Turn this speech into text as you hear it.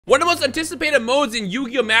One of the most anticipated modes in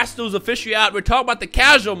Yu-Gi-Oh! Master Duel is officially out. We're talking about the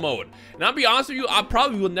casual mode. And I'll be honest with you, I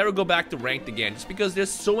probably will never go back to ranked again, just because there's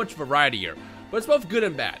so much variety here. But it's both good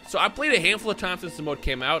and bad. So I played a handful of times since the mode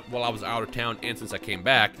came out, while I was out of town and since I came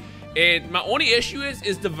back. And my only issue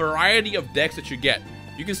is the variety of decks that you get.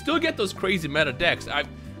 You can still get those crazy meta decks.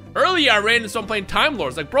 Earlier I ran into someone playing Time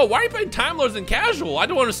Lords. Like, bro, why are you playing Time Lords in casual? I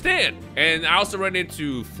don't understand. And I also ran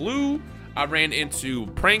into Flu. I ran into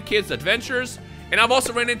Prank Kids Adventures. And I've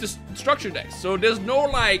also ran into structure decks. So there's no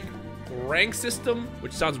like rank system,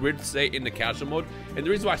 which sounds weird to say in the casual mode. And the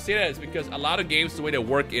reason why I say that is because a lot of games, the way they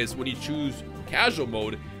work is when you choose casual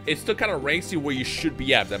mode, it still kind of ranks you where you should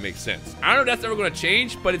be at, if that makes sense. I don't know if that's ever going to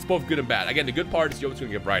change, but it's both good and bad. Again, the good part is you're always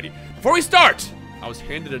going to get variety. Before we start, I was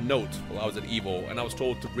handed a note while I was at EVO, and I was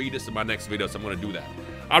told to read this in my next video, so I'm going to do that.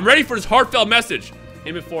 I'm ready for this heartfelt message.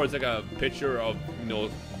 In before, it's like a picture of, you know,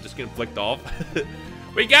 just getting flicked off.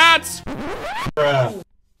 We got...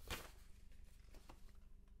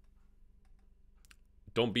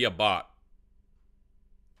 Don't be a bot.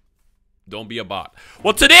 Don't be a bot.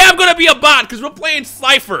 Well, today I'm gonna be a bot because we're playing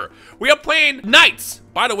Slifer. We are playing Knights.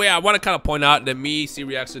 By the way, I want to kind of point out that me,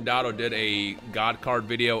 C-Reax, and Dado did a God card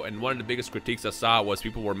video, and one of the biggest critiques I saw was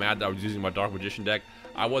people were mad that I was using my Dark Magician deck.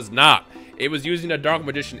 I was not. It was using the Dark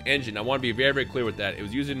Magician engine. I want to be very, very clear with that. It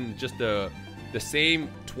was using just the same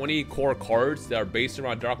 20 core cards that are based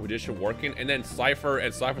around Dark Magician working, and then Slifer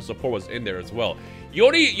and Slifer support was in there as well. You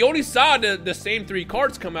only saw the same 3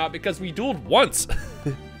 cards come out because we dueled once.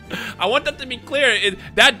 I want that to be clear.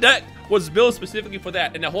 That deck was built specifically for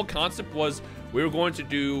that, and the whole concept was we were going to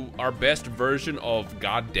do our best version of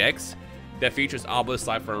God decks that features Obelisk,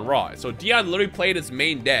 Slifer, and Raw. So Dion literally played his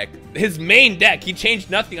main deck. His main deck. He changed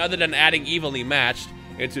nothing other than adding Evenly Matched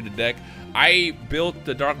into the deck. I built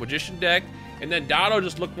the Dark Magician deck, and then Dado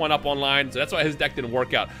just looked one up online, so that's why his deck didn't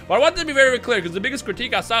work out. But I want to be very, very clear, because the biggest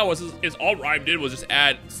critique I saw was all Rhyme did was just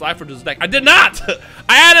add Slifer to his deck. I did not!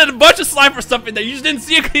 I added a bunch of Slifer stuff in there. You just didn't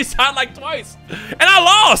see it because he saw it like twice. And I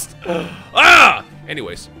lost!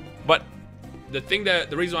 Anyways, but the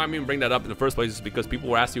reason why I'm even bringing that up in the first place is because people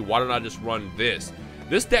were asking, why don't I just run this?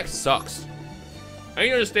 This deck sucks. I need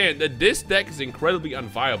to understand that this deck is incredibly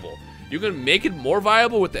unviable. You can make it more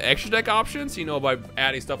viable with the extra deck options, you know, by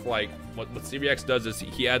adding stuff like what CBX does is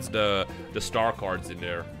he adds the star cards in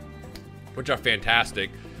there, which are fantastic,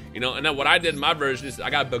 you know. And then what I did in my version is I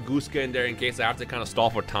got Baguska in there in case I have to kind of stall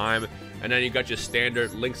for time, and then you got your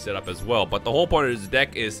standard link setup as well. But the whole point of this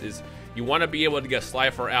deck is you want to be able to get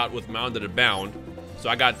Slifer out with Mounded and Bound. So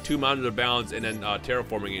I got 2 Mounded and Bounds and then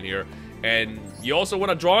Terraforming in here, and you also want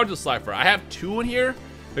to draw into Slifer. I have 2 in here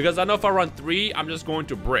because I know if I run 3, I'm just going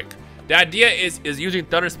to brick. The idea is using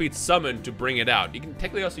Thunder Speed Summon to bring it out. You can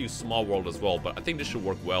technically also use Small World as well, but I think this should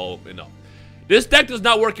work well enough. This deck does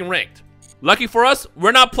not work in ranked. Lucky for us,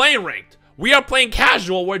 we're not playing ranked. We are playing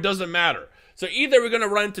casual where it doesn't matter. So either we're going to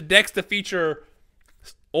run into decks that feature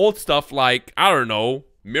old stuff like, I don't know,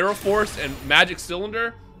 Mirror Force and Magic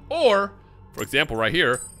Cylinder, or, for example, right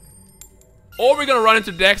here, or we're going to run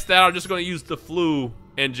into decks that are just going to use the Flu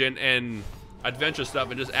engine and adventure stuff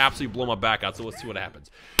and just absolutely blow my back out. So let's see what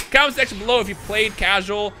happens. Comment section below if you played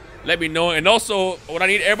casual, let me know. And also, what I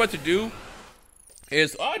need everybody to do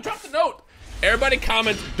is, oh, I dropped a note. Everybody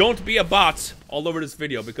comment, don't be a bot, all over this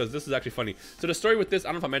video, because this is actually funny. So the story with this, I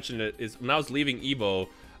don't know if I mentioned it, is when I was leaving EVO,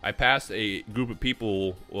 I passed a group of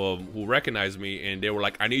people who recognized me, and they were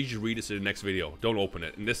like, I need you to read this in the next video. Don't open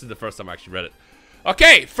it. And this is the first time I actually read it.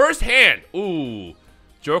 Okay, first hand. Ooh,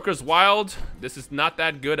 Joker's Wild. This is not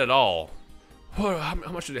that good at all. How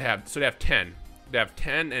much do they have? So they have 10. They have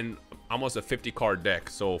 10 and almost a 50 card deck,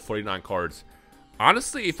 so 49 cards.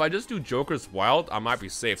 Honestly, if I just do Joker's Wild, I might be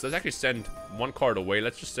safe. So let's actually send 1 card away.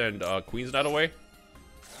 Let's just send Queen's Knight away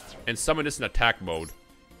and summon this in attack mode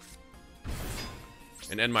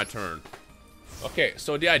and end my turn. Okay,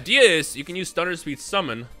 so the idea is you can use Thunder Speed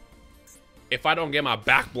Summon if I don't get my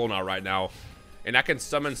back blown out right now, and I can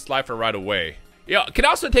summon Slifer right away. Yeah, can I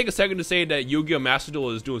also take a second to say that Yu-Gi-Oh! Master Duel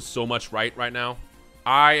is doing so much right now.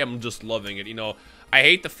 I am just loving it. You know, I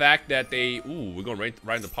hate the fact that they... Ooh, we're going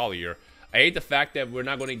right into Poly here. I hate the fact that we're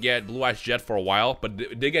not going to get Blue Eyes Jet for a while,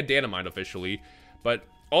 but they get Dynamite officially. But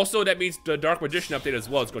also that means the Dark Magician update as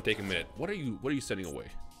well. It's going to take a minute. What are you sending away?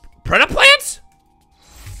 Predaplants?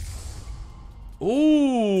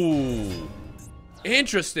 Ooh,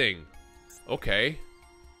 interesting. Okay.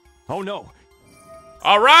 Oh no.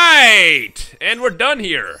 All right, and we're done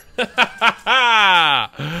here. That's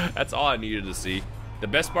all I needed to see. The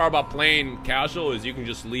best part about playing casual is you can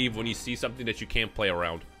just leave when you see something that you can't play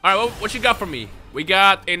around. All right, well, what you got for me? We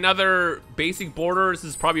got another basic border. This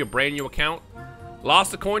is probably a brand new account. Lost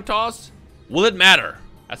the coin toss. Will it matter?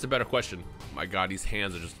 That's a better question. My God, these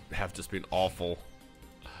hands have just been awful.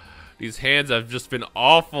 These hands have just been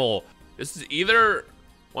awful. This is either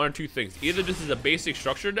one or two things. Either this is a basic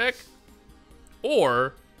structure deck,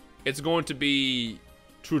 or it's going to be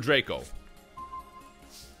True Draco.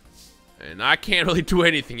 And I can't really do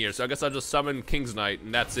anything here, so I guess I'll just summon King's Knight,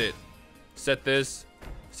 and that's it. Set this,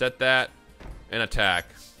 set that, and attack.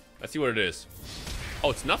 Let's see what it is.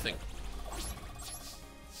 Oh, it's nothing.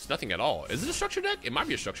 It's nothing at all. Is it a structure deck? It might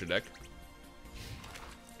be a structure deck.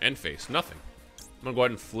 End phase, nothing. I'm gonna go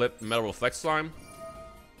ahead and flip Metal Reflect Slime.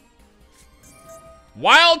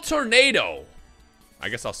 Wild Tornado. I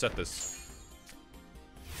guess I'll set this.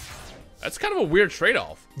 That's kind of a weird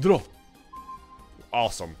trade-off.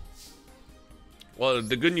 Awesome. Well,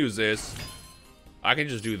 the good news is I can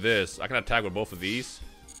just do this. I can attack with both of these.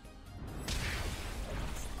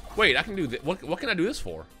 Wait, I can do this. What can I do this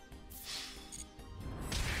for?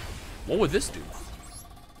 What would this do?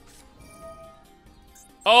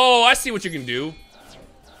 Oh, I see what you can do.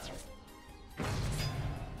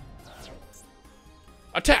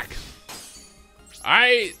 Attack.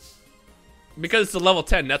 Because it's a level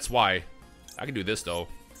 10, that's why. I can do this though,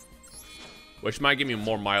 which might give me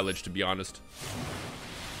more mileage, to be honest.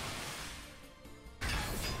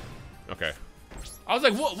 Okay. I was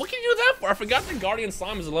like, what can you do that for? I forgot that Guardian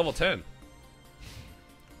Slime is a level 10.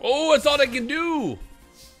 Oh, that's all they can do.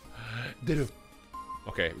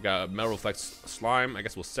 Okay, we got a Metal Reflect Slime. I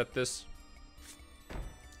guess we'll set this.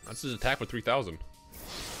 That's his attack for 3,000.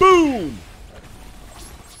 Boom!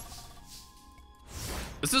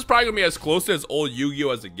 This is probably gonna be as close to as old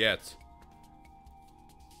Yu-Gi-Oh as it gets.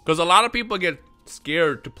 Because a lot of people get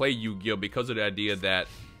scared to play Yu-Gi-Oh because of the idea that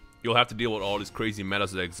you'll have to deal with all these crazy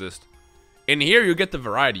metas that exist. In here, you'll get the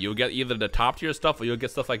variety. You'll get either the top tier stuff or you'll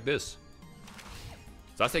get stuff like this.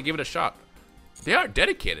 So I say give it a shot. They are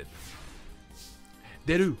dedicated.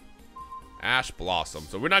 They do. Ash Blossom.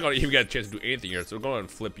 So we're not going to even get a chance to do anything here. So we're going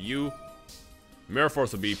to flip you. Mirror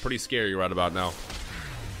Force will be pretty scary right about now.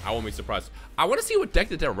 I won't be surprised. I want to see what deck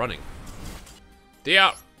that they're running. Day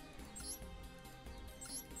out.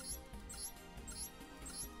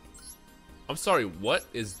 I'm sorry, what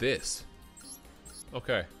is this?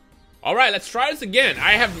 Okay. Alright, let's try this again.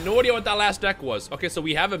 I have no idea what that last deck was. Okay, so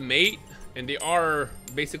we have a mate, and they are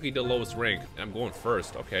basically the lowest rank. I'm going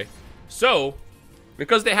first, okay. So,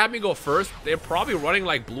 because they have me go first, they're probably running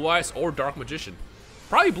like Blue Eyes or Dark Magician.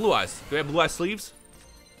 Probably Blue Eyes. Do they have Blue Eyes sleeves?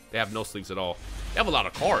 They have no sleeves at all. They have a lot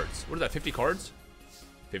of cards. What is that, 50 cards?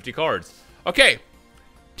 50 cards. Okay.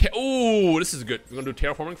 Ooh, this is good. We're going to do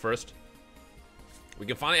Terraforming first. We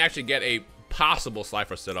can finally actually get a possible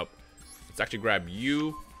Slifer setup. Let's actually grab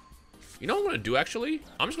you. You know what I'm going to do, actually?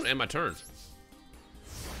 I'm just going to end my turn.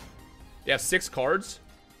 They have 6 cards.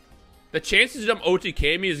 The chances of them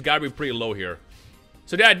OTK me has got to be pretty low here.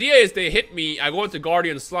 So the idea is they hit me. I go into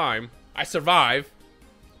Guardian Slime. I survive.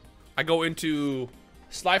 I go into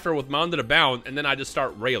Slifer with Mounded Abound, and then I just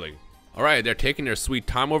start railing. Alright, they're taking their sweet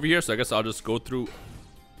time over here, so I guess I'll just go through.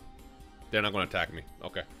 They're not going to attack me.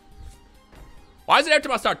 Okay. Why is it every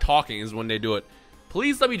time I start talking is when they do it?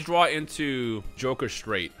 Please let me draw into Joker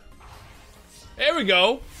straight. There we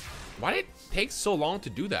go. Why did it take so long to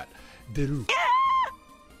do that? Did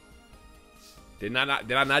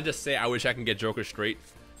I not just say I wish I can get Joker straight?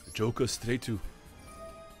 Joker straight too.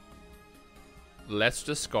 Let's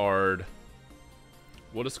discard.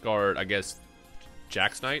 We'll discard, I guess,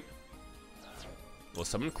 Jack's Knight. We'll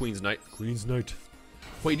summon Queen's Knight. Queen's Knight.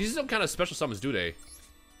 Wait, these are some kind of special summons, do they?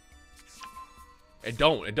 It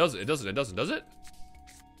don't. It doesn't. It doesn't. It doesn't. Does it?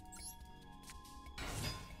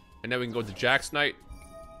 And then we can go to Jack's Knight.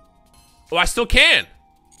 Oh, I still can.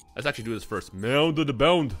 Let's actually do this first. Mounded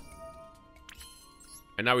Abound.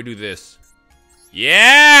 And now we do this.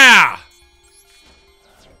 Yeah!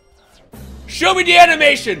 Show me the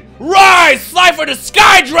animation! Rise! Slifer the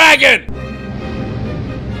Sky Dragon!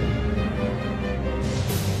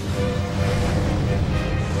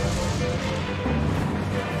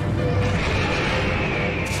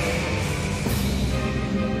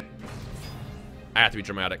 I have to be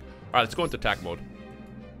dramatic. Alright, let's go into attack mode.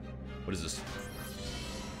 What is this?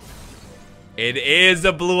 It is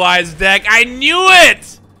a Blue Eyes deck. I knew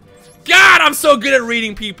it! God, I'm so good at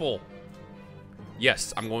reading people.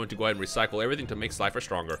 Yes, I'm going to go ahead and recycle everything to make Slifer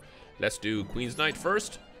stronger. Let's do Queen's Knight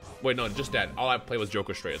first. Wait, no, just that. All I play was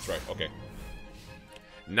Joker straight. That's right. Okay.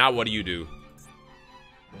 Now what do you do?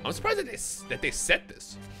 I'm surprised that they set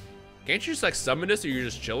this. Can't you just like summon this or you're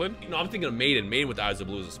just chilling? You know, I'm thinking of Maiden. Maiden with Eyes of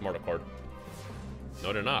Blue is a smarter card.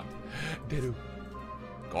 No, they're not.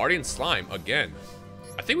 Guardian Slime again.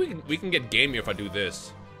 I think we can get game here if I do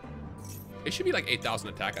this. It should be like 8,000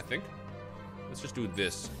 attack, I think. Let's just do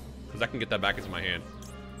this, because I can get that back into my hand.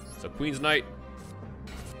 So Queen's Knight.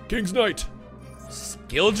 King's Knight.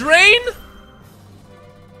 Skill drain?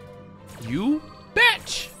 You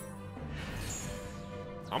bitch.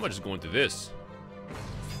 I'm gonna just go into this.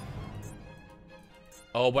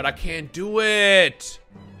 Oh, but I can't do it.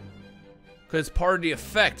 Because it's part of the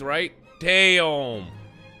effect, right? Damn.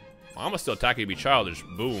 I'm gonna still attack you to be childish.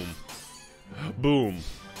 Boom. Boom.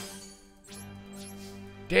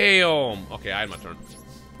 Damn. Okay, I had my turn.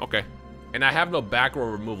 Okay. And I have no back row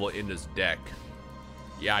removal in this deck.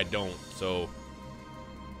 Yeah, I don't. So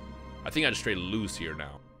I think I just straight lose here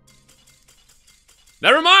now.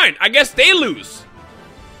 Never mind. I guess they lose.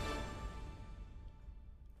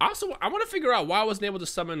 Also, I want to figure out why I wasn't able to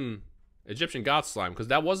summon Egyptian God Slime, because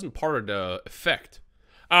that wasn't part of the effect.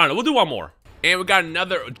 I don't know. We'll do one more. And we got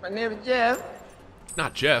another. My name is Jeff.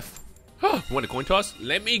 Not Jeff. You want a coin toss?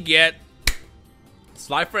 Let me get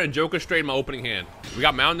Slifer and Joker straight in my opening hand. We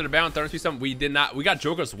got Mountain and Bound, 33 We did not. We got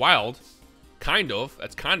Joker's Wild. Kind of.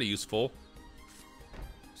 That's kind of useful.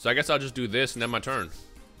 So I guess I'll just do this and then my turn.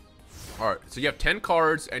 Alright, so you have 10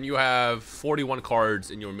 cards and you have 41 cards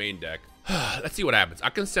in your main deck. Let's see what happens.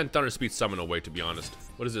 I can send Thunder Speed Summon away, to be honest.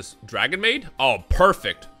 What is this? Dragon Maid? Oh,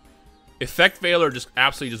 perfect. Effect Failure just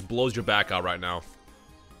absolutely just blows your back out right now.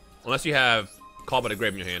 Unless you have Call by the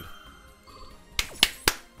Grave in your hand.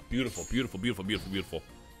 Beautiful, beautiful, beautiful, beautiful, beautiful.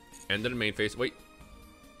 End of the main phase. Wait.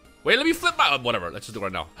 Wait, let me flip my... whatever, let's just do it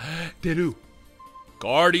right now. Dedu.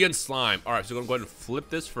 Guardian Slime. Alright, so we're going to go ahead and flip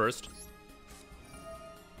this first.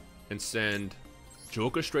 And send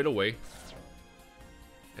Joker straight away.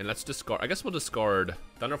 And let's discard. I guess we'll discard.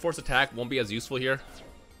 Thunder Force Attack won't be as useful here.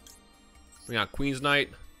 Bring out Queen's Knight.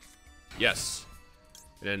 Yes.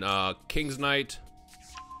 And then King's Knight.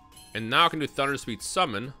 And now I can do Thunder Speed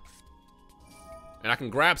Summon. And I can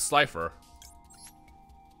grab Slifer.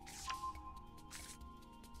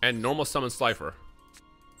 And normal summon Slifer.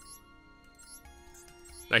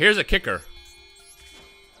 Now here's a kicker.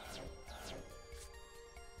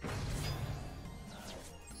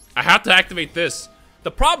 I have to activate this.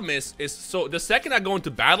 The problem is so the second I go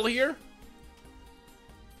into battle here,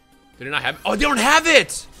 they do not have it. Oh, they don't have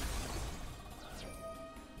it!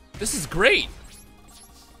 This is great.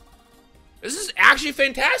 This is actually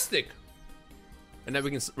fantastic. And then we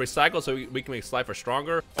can recycle so we can make Slifer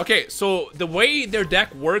stronger. Okay, so the way their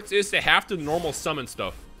deck works is they have to normal summon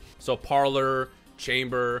stuff. So Parlor,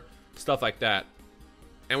 Chamber, stuff like that.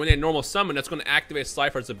 And when they normal summon, that's going to activate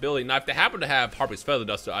Slifer's ability. Now, if they happen to have Harpy's Feather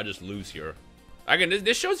Duster, I just lose here. Again,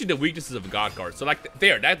 this shows you the weaknesses of a God card. So like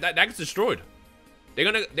there, that gets destroyed. They're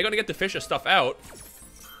gonna get the Fisher stuff out,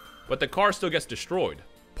 but the card still gets destroyed.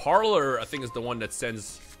 Parlor, I think, is the one that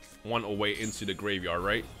sends one away into the graveyard,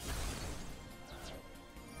 right?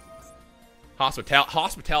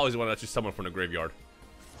 Hospitality is the one that's just summoned from the graveyard.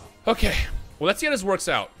 Okay, well, let's see how this works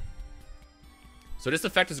out. So this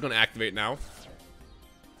effect is going to activate now.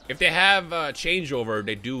 If they have changeover,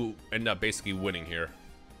 they do end up basically winning here.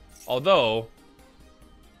 Although,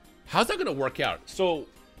 how's that going to work out? So,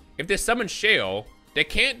 if they summon Sheo, they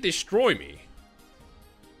can't destroy me.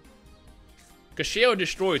 Because Sheo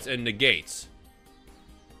destroys and negates.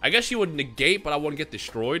 I guess she would negate, but I wouldn't get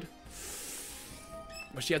destroyed.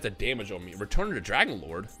 But she has the damage on me. Return to the Dragon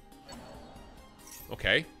Lord.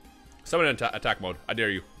 Okay. Summon in attack mode. I dare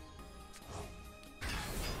you.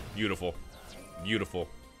 Beautiful. Beautiful.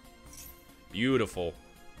 Beautiful.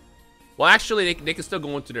 Well, actually, they can still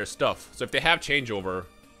go into their stuff. So if they have changeover,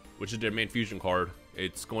 which is their main fusion card,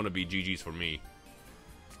 it's going to be GG's for me.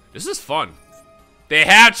 This is fun. They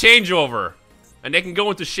have changeover. And they can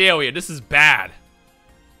go into Shale here. This is bad.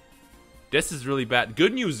 This is really bad.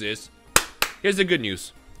 Good news is, here's the good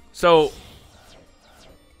news. So,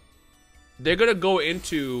 they're going to go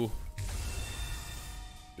into...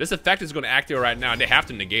 This effect is going to activate right now. They have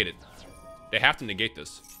to negate it. They have to negate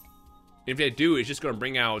this. If they do, it's just going to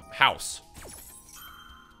bring out House.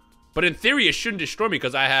 But in theory, it shouldn't destroy me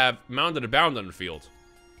because I have Mounted and Bound on the field.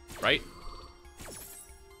 Right?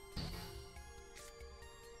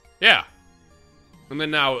 Yeah. And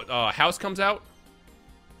then now, House comes out.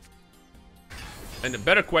 And the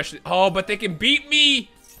better question... Oh, but they can beat me!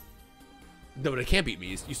 No, they can't beat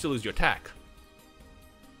me. You still lose your attack.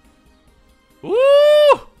 Woo!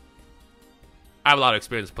 I have a lot of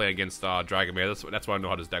experience playing against Dragon Man. That's why I know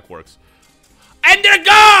how this deck works. And they're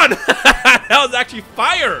gone! That was actually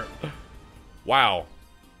fire! Wow.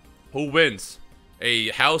 Who wins? A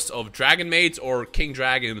house of Dragon Maids or King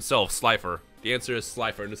Dragon himself, Slifer? The answer is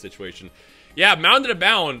Slifer in this situation. Yeah, Mounted and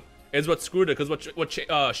Bound is what screwed it, because what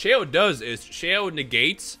Sheo does is Sheo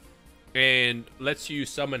negates and lets you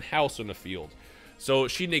summon House on the field. So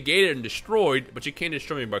she negated and destroyed, but she can't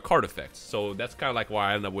destroy me by card effects. So that's kind of like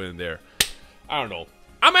why I ended up winning there. I don't know.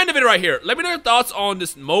 I'm ending the video right here. Let me know your thoughts on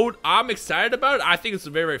this mode. I'm excited about it. I think it's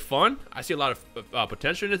very, very fun. I see a lot of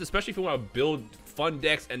potential in this, especially if you want to build fun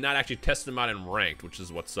decks and not actually test them out in ranked, which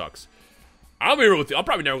is what sucks. I'll be real with you. I'm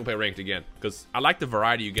probably never going to play ranked again because I like the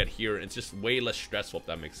variety you get here. And it's just way less stressful, if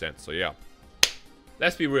that makes sense. So, yeah.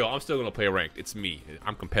 Let's be real. I'm still going to play ranked. It's me.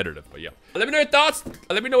 I'm competitive, but yeah. Let me know your thoughts.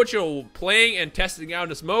 Let me know what you're playing and testing out in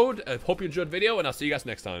this mode. I hope you enjoyed the video, and I'll see you guys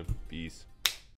next time. Peace.